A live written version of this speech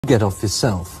Get off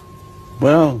yourself?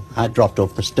 Well, I dropped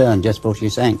off the stern just before she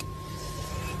sank.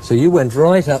 So you went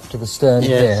right up to the stern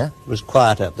Yes, it was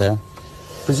quiet up there.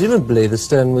 Presumably the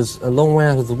stern was a long way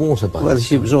out of the water by Well, this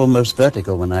she time. was almost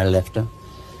vertical when I left her.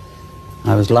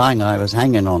 I was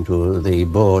hanging onto the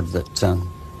board that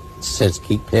says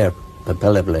keep clear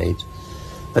propeller blades.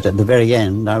 But at the very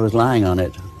end, I was lying on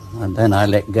it. And then I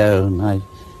let go and I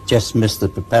just missed the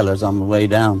propellers on the way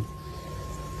down.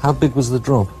 How big was the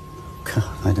drop? God,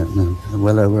 I don't know,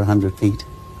 well over 100 feet.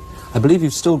 I believe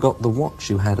you've still got the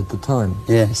watch you had at the time.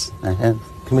 Yes, I have.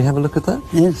 Can we have a look at that?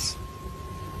 Yes.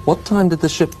 What time did the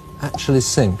ship actually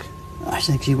sink? I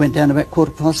think she went down about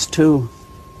 2:15.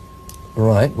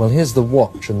 Right, well here's the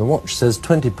watch, and the watch says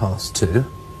 2:20.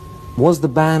 Was the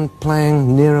band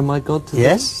playing Nearer My God to Thee?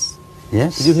 Yes,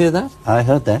 yes. Did you hear that? I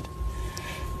heard that.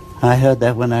 I heard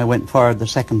that when I went forward the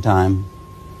second time.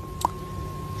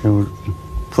 To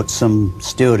put some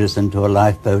stewardess into a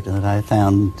lifeboat that I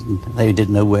found. They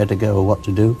didn't know where to go or what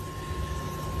to do.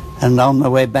 And on my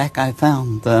way back I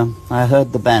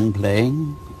heard the band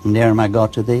playing, Nearer My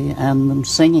God to Thee, and them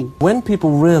singing. When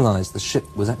people realised the ship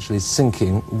was actually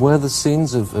sinking, were there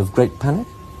scenes of great panic?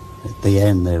 At the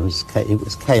end, it was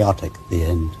chaotic at the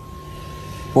end.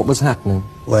 What was happening?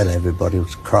 Well, everybody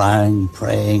was crying,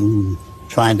 praying,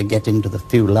 trying to get into the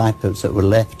few lifeboats that were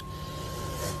left.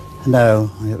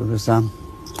 No, it was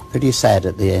pretty sad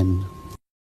at the end.